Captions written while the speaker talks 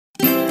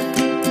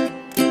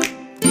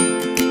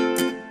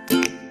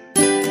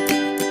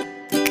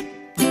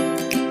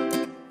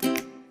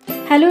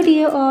Hello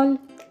dear all.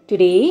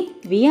 Today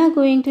we are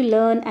going to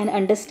learn and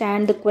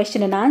understand the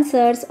question and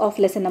answers of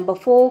lesson number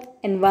 4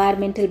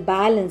 Environmental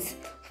Balance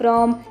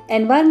from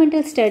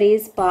Environmental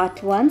Studies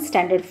Part 1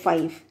 Standard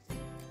 5.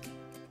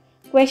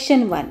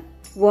 Question 1.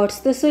 What's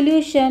the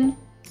solution?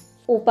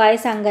 उपाय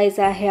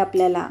सांगायचा आहे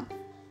आपल्याला.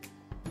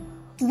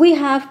 We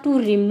have to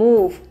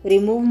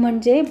remove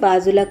म्हणजे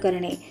बाजूला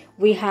करणे.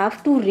 We have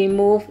to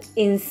remove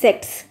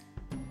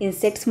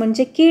insects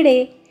म्हणजे किडे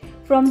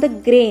from the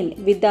grain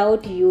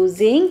without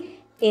using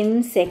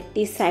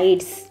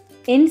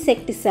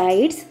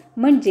insecticides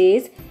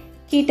म्हणजेच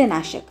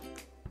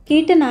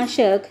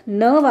कीटनाशक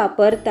न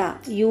वापरता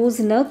यूज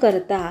न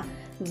करता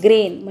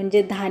ग्रेन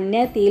म्हणजे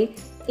धान्यातील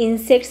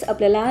इन्सेक्ट्स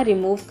आपल्याला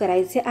रिमूव्ह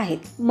करायचे आहेत.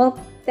 मग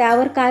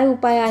त्यावर काय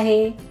उपाय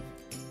आहे?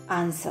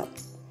 Answer.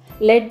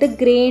 Let the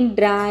grain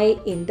dry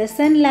in the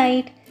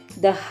sunlight.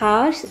 The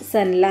harsh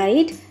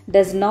sunlight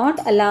does not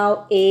allow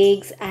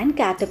eggs and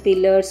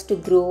caterpillars to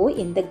grow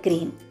in the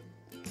grain.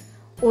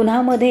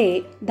 उन्हामध्ये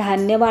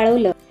धान्य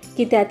वाळवलं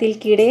की त्यातील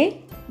किडे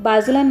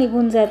बाजूला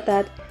निघून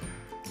जातात.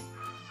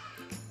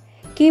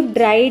 Keep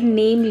dried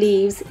neem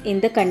leaves in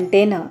the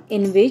container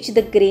in which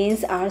the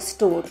grains are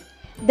stored.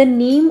 The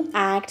neem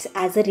acts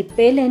as a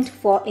repellent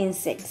for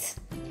insects.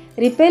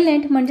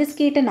 Repellent म्हणजेच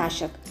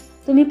कीटनाशक.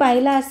 तुम्ही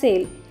पाहिलं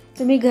असेल,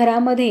 तुम्ही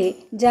घरामध्ये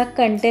ज्या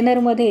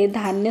कंटेनरमध्ये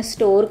धान्य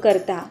स्टोअर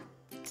करता,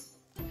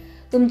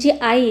 तुमची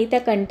आई त्या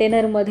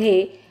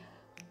कंटेनरमध्ये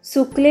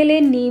सुकलेले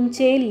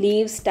नीमचे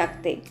लीव्स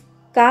टाकते.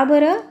 का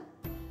बरं?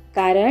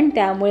 कारण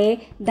त्यामुळे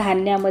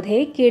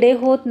धान्यामध्ये किडे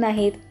होत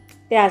नाहीत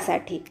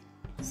त्यासाठी.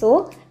 सो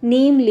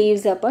नीम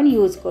लीव्स आपण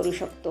यूज करू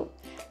शकतो.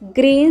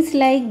 Grains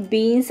like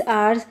beans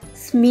R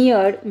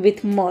स्मिअर्ड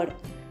with mud.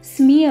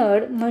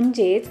 स्मिअर्ड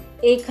म्हणजेच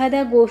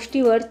एखाद्या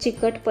गोष्टीवर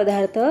चिकट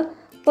पदार्थ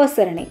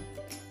पसरणे.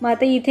 मग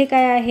आता इथे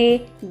काय आहे?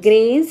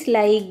 Grains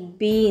like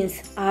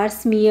beans R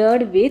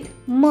स्मिअर्ड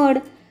with mud.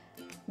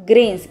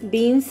 Grains,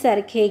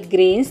 बीन्ससारखे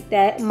grains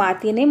त्या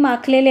मातीने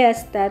माखलेले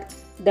असतात.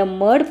 The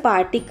mud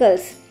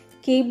particles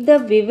keep the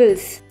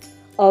weevils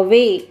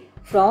away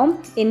from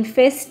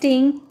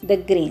infesting the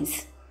grains.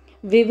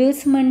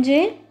 Weevils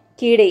म्हणजे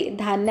किडे,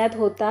 धान्यात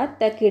होतात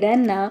त्या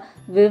किड्यांना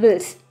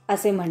विविल्स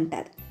असे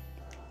म्हणतात.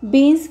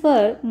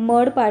 बीन्सवर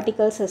मड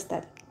पार्टिकल्स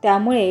असतात,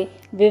 त्यामुळे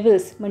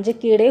विविल्स म्हणजे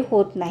किडे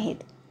होत नाहीत.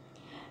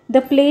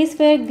 The place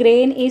where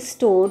grain is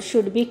stored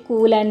should be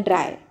cool and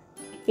dry.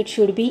 It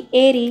should be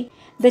airy.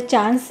 The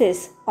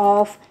chances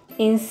of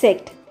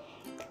insect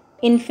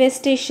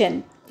infestation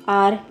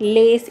are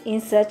less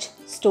in such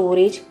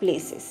storage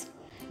places.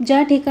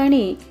 ज्या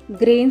ठिकाणी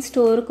ग्रेन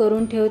स्टोअर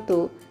करून ठेवतो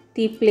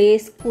ती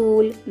प्लेस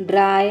कूल,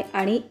 ड्राय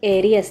आणि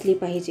airy असली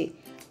पाहिजे.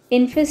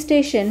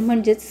 Infestation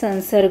म्हणजेच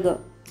संसर्ग.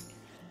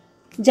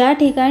 ज्या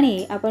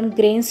ठिकाणी आपण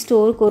ग्रेन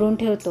स्टोअर करून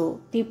ठेवतो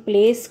ती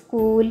प्लेस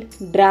कूल,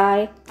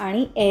 ड्राय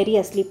आणि एअरी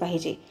असली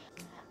पाहिजे.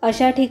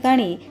 अशा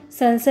ठिकाणी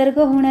संसर्ग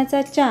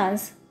होण्याचा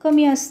चान्स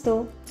कमी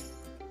असतो.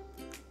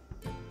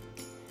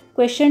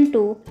 Question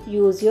 2.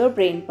 Use your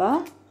brain power.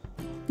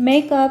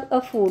 Make up a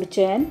food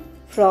chain.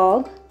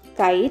 Frog,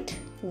 kite,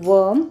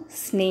 worm,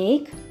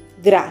 snake,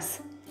 grass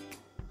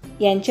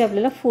यांची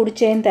आपल्याला फूड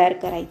चेन तयार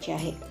करायची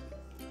आहे.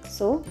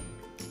 So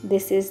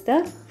this is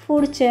the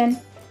food chain.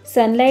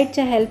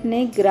 सनलाईटच्या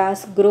हेल्पने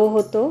grass grow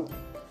होतो.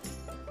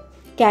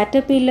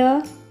 कॅटरपिलर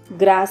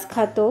ग्रास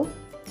खातो.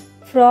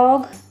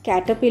 फ्रॉग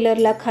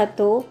कॅटरपिलरला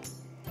खातो.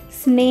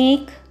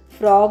 स्नेक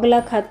फ्रॉगला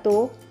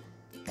खातो.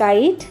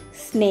 काईट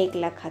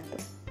स्नेकला खातो.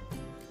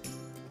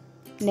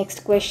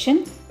 Next question.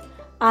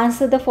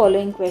 Answer the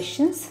following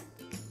questions.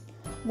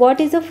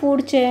 What is a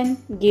food chain?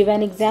 Give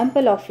and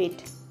example of it.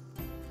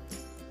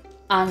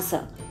 Answer.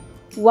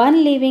 One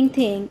living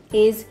thing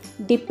is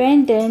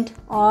dependent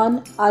on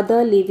other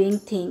living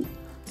thing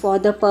for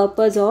the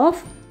purpose of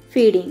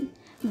feeding.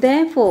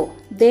 Therefore,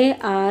 they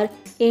are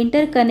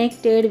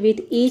interconnected with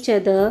each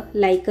other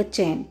like a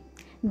chain.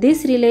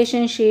 This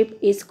relationship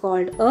is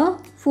called a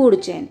food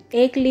chain.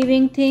 एक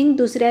living thing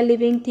दुसऱ्या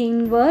living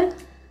thing वर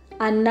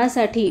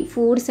अन्नासाठी,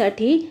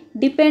 फूडसाठी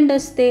depend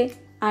असते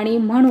आणि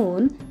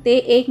म्हणून ते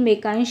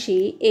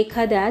एकमेकांशी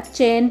एखाद्या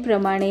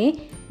चेनप्रमाणे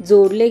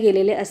जोडले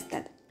गेलेले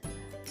असतात.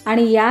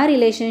 आणि या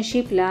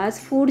रिलेशनशिपलाच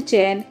फूड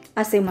चेन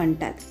असे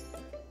म्हणतात.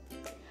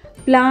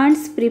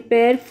 Plants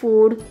prepare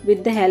food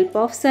with the help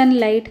of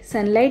sunlight.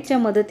 सनलाईटच्या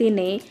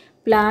मदतीने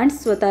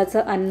प्लांट्स स्वतःचं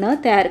अन्न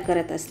तयार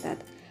करत असतात.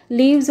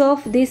 Leaves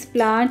of this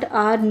plant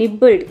R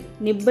निब्बल्ड.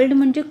 निब्बल्ड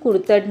म्हणजे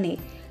कुरतडणे.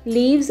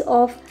 Leaves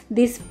of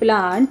this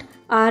plant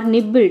R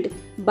निब्बल्ड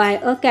bye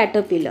a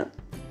caterpillar.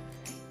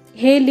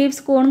 हे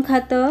लीव्स कोण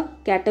खातं?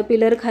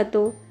 कॅटरपिलर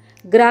खातो.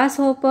 Grass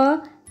hopper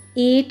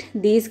eat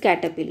these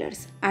caterpillars.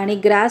 आणि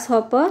ग्रास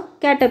हॉपर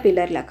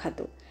कॅटरपिलरला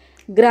खातो.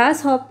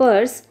 Grass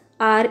hoppers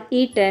R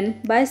eaten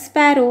by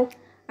sparrow.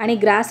 आणि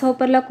ग्रास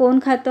हॉपरला कोण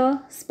खातं?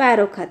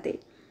 स्पॅरो खाते.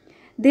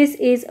 दिस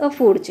इज अ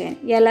फूड चेन.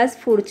 यालाच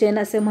फूड चेन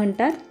असे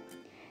म्हणतात.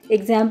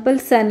 Example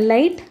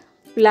sunlight,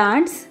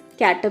 plants,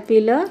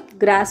 caterpillar,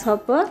 grass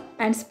hopper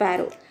and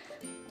sparrow.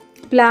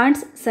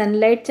 Plants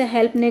सनलाईटच्या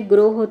हेल्पने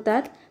grow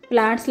होतात.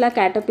 प्लांट्सला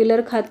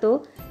कॅटरपिलर खातो.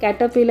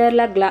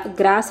 कॅटरपिलरला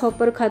ग्रास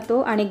हॉपर खातो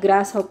आणि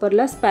ग्रास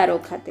हॉपरला स्पॅरो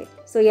खाते.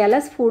 सो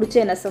यालाच फूड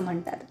चेन असं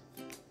म्हणतात.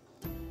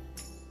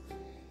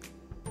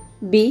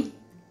 बी.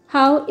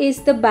 How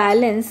is the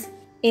balance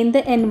in the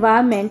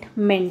environment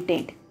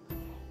maintained?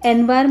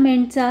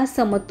 एन्व्हायरमेंटचा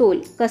समतोल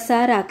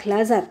कसा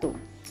राखला जातो?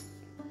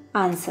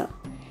 Answer.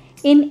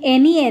 In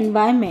any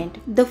environment,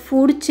 the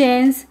food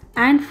chains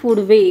and food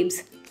waves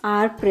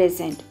are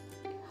present.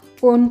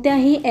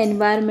 कोणत्याही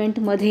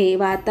एन्व्हायरमेंटमध्ये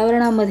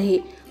वातावरणामध्ये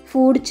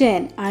फूड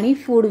चेन आणि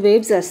फूड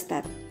वेव्स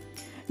असतात.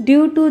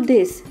 Due to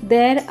this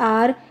there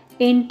are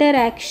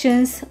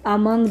interactions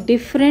among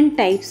different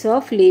types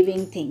of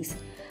living things.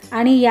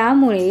 आणि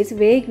यामुळेच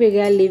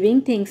वेगवेगळ्या लिव्हिंग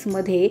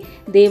थिंग्समध्ये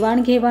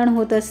देवाणघेवाण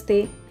होत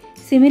असते.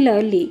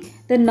 Similarly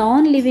the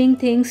non living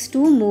things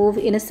to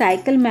move in a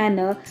cycle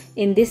manner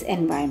in this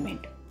environment.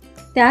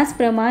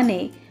 त्याचप्रमाणे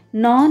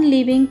non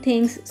living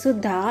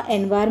थिंग्ससुद्धा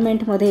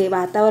एन्व्हायरमेंटमध्ये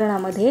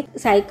वातावरणामध्ये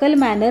cycle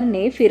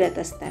मॅनरने फिरत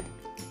असतात.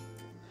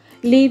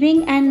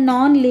 Living and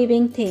non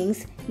living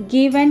things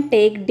give and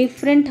take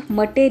different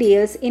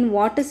materials in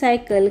water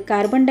cycle,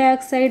 carbon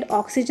dioxide,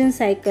 oxygen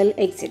cycle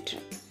etcetera.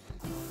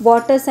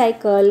 Water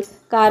cycle,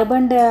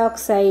 carbon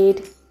dioxide,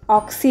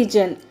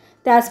 oxygen,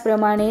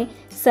 त्याचप्रमाणे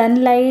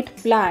sunlight,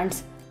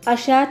 plants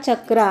अशा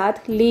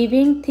चक्रात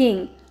living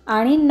thing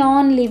आणि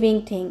non living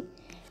thing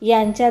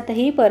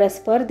यांच्यातही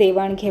परस्पर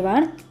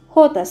देवाणघेवाण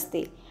होत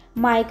असते.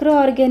 Micro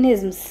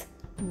organisms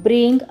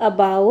bring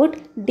about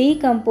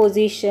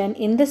decomposition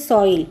in the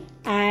soil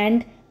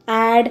and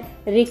add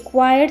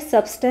required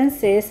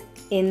substances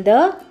in the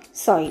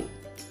soil.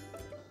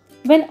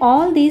 When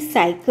all these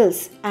cycles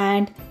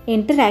and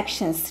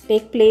interactions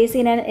take place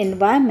in an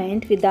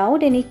environment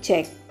without any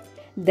check,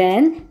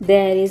 then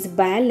there is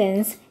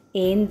balance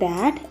in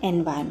that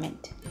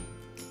environment.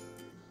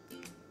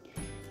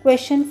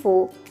 Question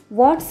 4.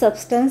 What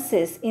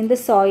substances in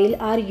the soil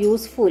are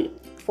useful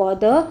for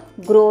the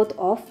growth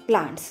of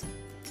plants?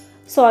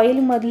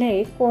 Soil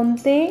मधले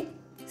कोणते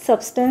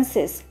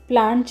substances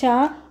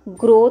प्लांटच्या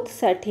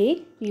ग्रोथसाठी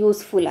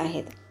useful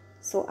आहेत?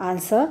 So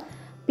answer.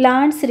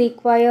 Plants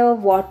require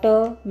water,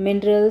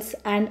 minerals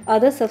and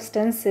other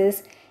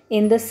substances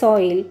in the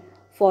soil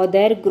for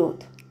their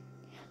growth.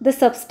 The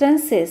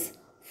substances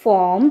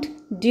formed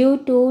due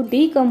to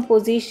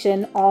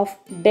decomposition of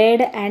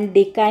dead and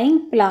decaying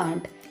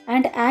plant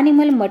and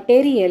animal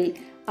material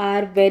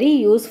are very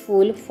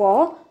useful for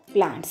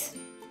plants.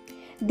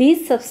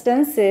 These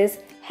substances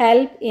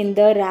help in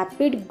the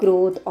rapid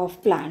growth of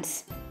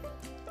plants.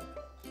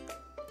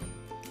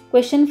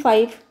 Question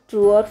 5.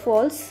 True or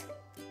false?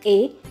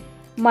 A.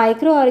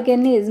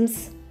 Microorganisms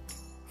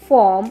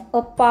form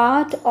a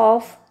part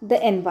of the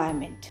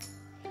environment.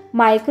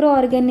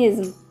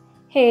 Microorganism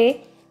हे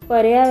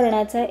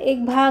पर्यावरणाचा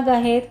एक भाग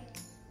आहेत.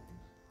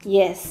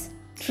 Yes,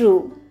 true.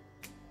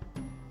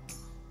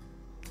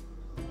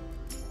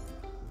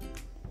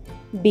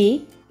 B.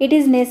 It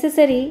is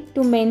necessary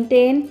to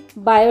maintain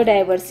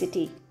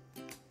biodiversity.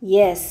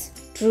 Yes,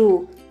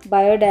 true.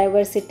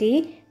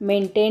 Biodiversity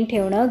maintain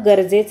ठेवणं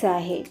गरजेचं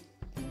आहे.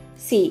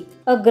 C.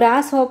 A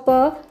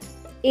grasshopper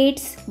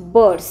eats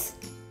birds.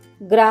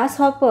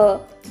 Grasshopper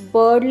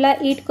बर्डला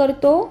ईट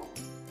करतो.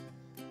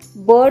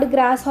 Bird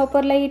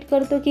ग्रासहॉपरला ईट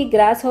करतो की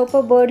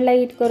ग्रासहॉपर बर्डला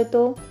ईट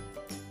करतो?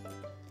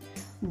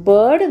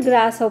 बर्ड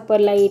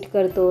ग्रासहॉपरला ईट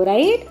करतो,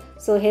 राईट?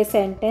 सो हे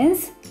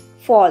सेंटेन्स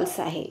फॉल्स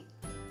आहे.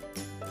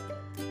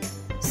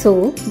 So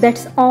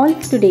that's all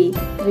for today.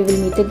 We will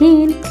meet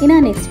again in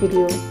our next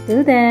video.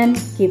 Till then,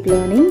 keep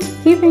learning,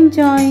 keep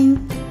enjoying.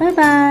 Bye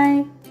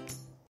bye.